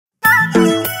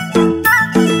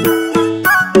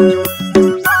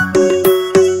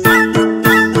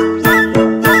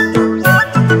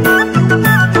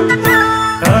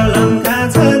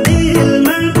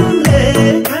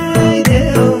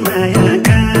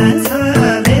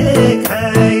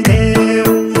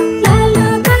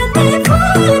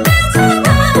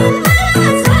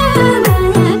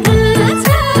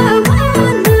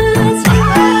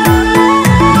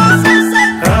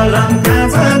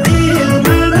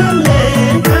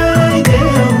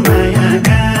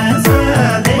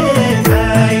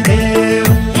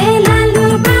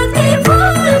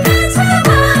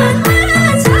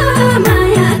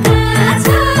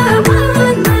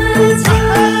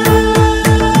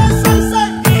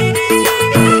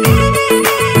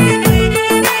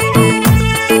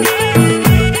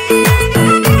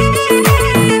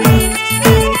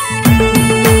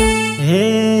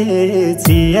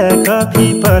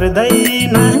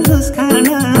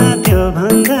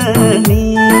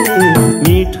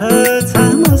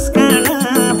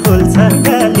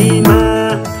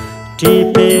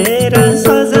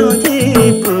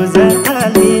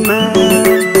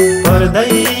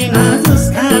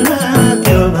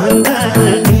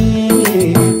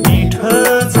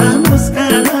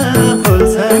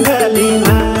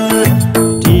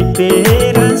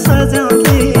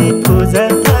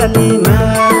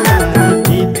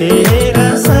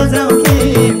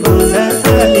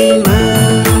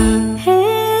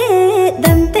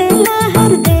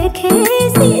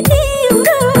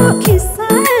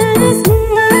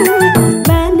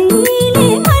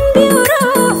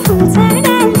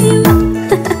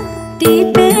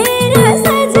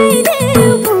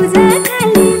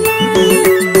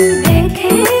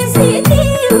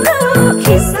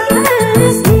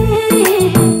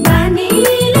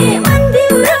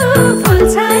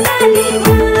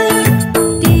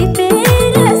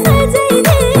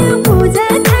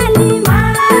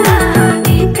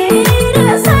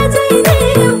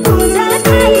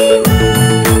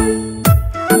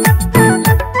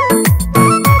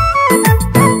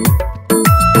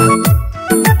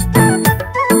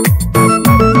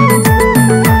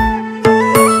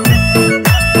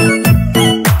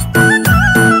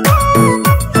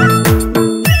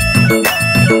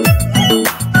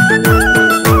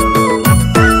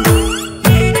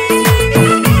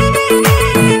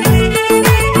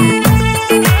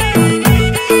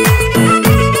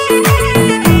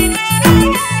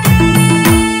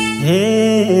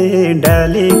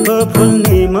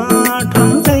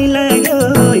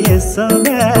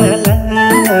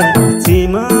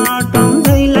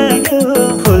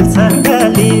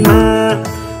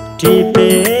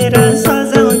टिपेर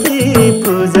सजाउँथे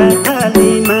पूजा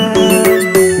थालीमा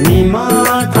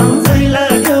निमठाउँ झै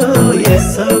लाग्यो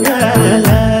यसो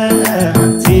गाला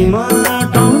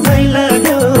चिमठाउँ झै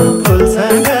लाग्यो फुल छ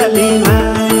डालीमा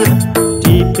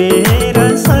टिपेर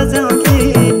सजाउँथे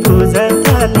पूजा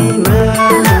थालीमा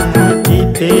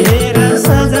टिपेर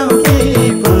सजाउँथे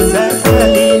पूजा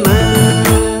थालीमा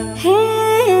हे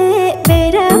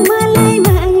बेरा मलाई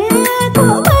मायाको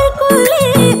अर्कोले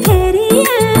फेरि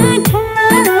आँखा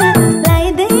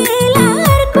लगाइदेला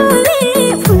अर्कोले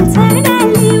फुल छ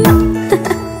डालीमा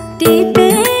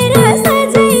टिपेर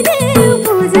सजाइदेऊ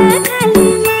पूजा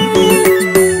थालीमा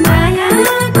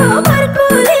मायाको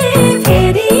अर्कोले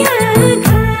फेरि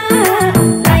आँखा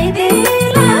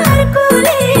लगाइदेला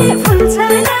अर्कोले फुल छ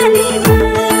डालीमा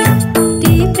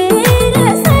टिपेर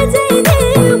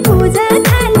सजाइदेऊ पूजा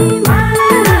थालीमा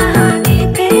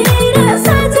टिपेर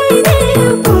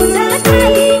सजाइदेऊ पूजा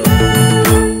थालीमा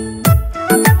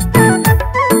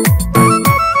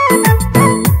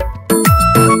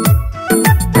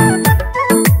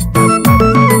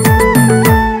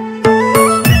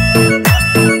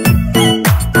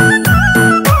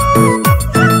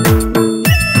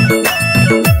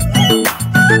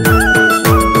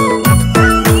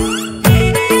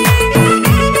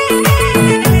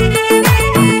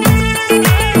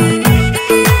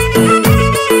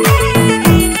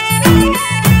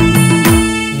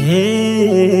हे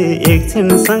एकछिन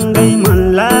सँगै मन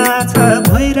लाग्छ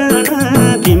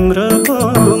भइरहन तिम्रो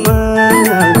कोमल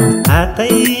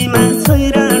हातैमा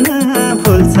छोइरहन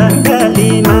फुल छ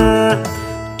डालीमा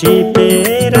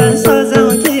टिपेर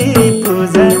सजाउँथे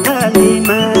पूजा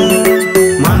थालीमा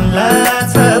मन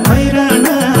लाग्छ भइरहन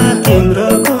तिम्रो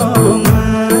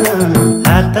कोमल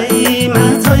हातैमा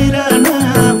छोइरहन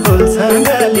फुल छ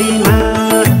डालीमा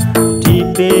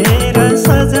टिपेर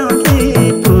सजाउँथे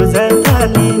पूजा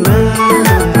थालीमा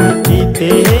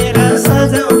टिपेर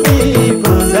सजाउँथे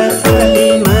पूजा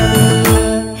थालीमा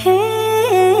हे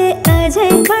अझै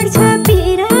बढ्छ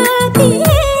पिराती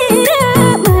र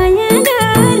माया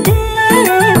गर्दै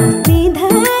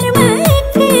निधारमा एक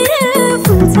फेर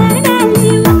फुल छ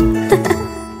डालीमा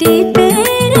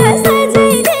टिपेर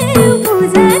सजाइदेऊ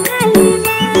पूजा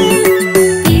थालीमा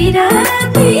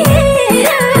पिराती र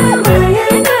माया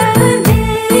गर्दै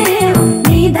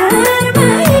निधारमा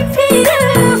एक फेर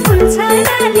फुल छ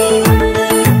डालीमा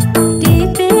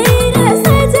टिपेर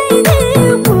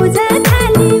सजाइदेऊ पूजा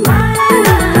थालीमा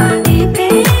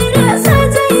टिपेर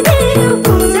सजाइदेऊ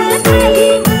पूजा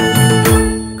थालीमा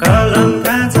कलम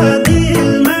काछ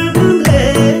दिलमा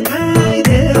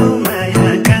लेखाइदेऊ माया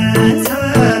काछ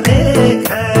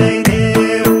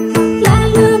देखाइदेऊ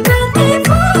लालु कति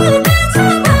फुल काछ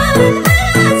मनमा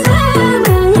छ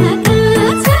माया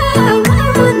काछ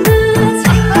मनमा छ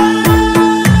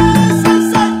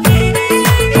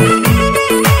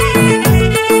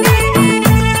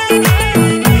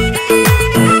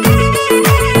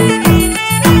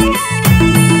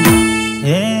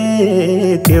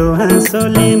हे त्यो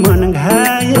हाँसोले मन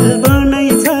घायल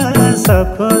बनाइछ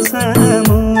सबको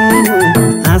सामु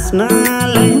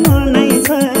हाँस्नलाई मनै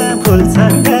छ फुल छ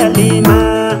डालीमा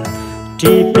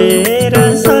टिपेर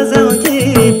सजाउँथे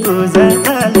पूजा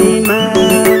थालीमा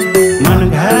मन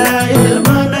घायल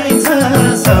बनाइछ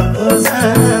सबको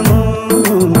सामु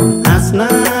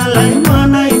हाँस्नलाई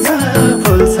मनै छ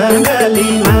फुल छ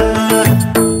डालीमा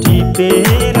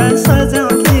टिपेर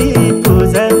सजाउँथे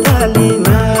पूजा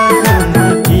थालीमा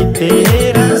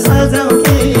टिपेर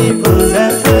सजाउँथे पूजा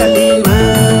थालीमा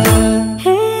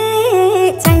हे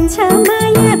चाहिन्छ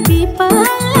माया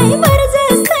पिपललाई बर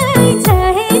जस्तै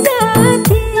चाहे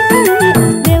जति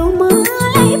देऊ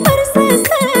मलाई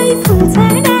प्रशस्तै फुल छ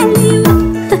डालीमा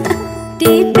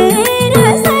टिपेर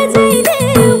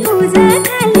सजाइदेऊ पूजा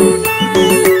थालीमा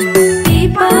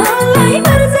पिपललाई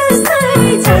बर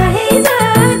जस्तै चाहे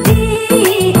जति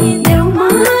देऊ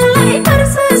मलाई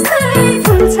प्रशस्तै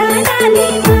फुल छ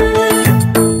डालीमा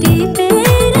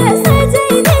टिपेर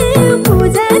सजाइदेऊ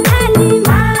पूजा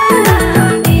थालीमा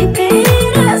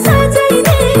टिपेर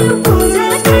सजाइदेऊ पूजा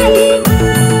थालीमा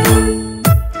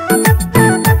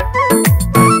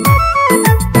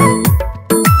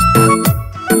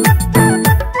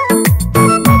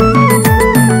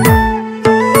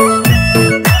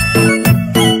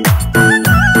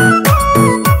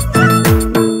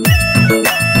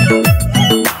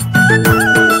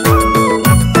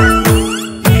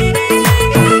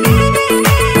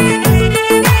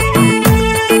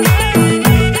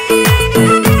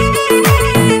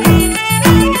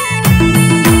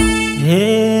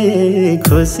हे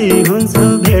खुसी हुन्छु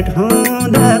भेट हुँ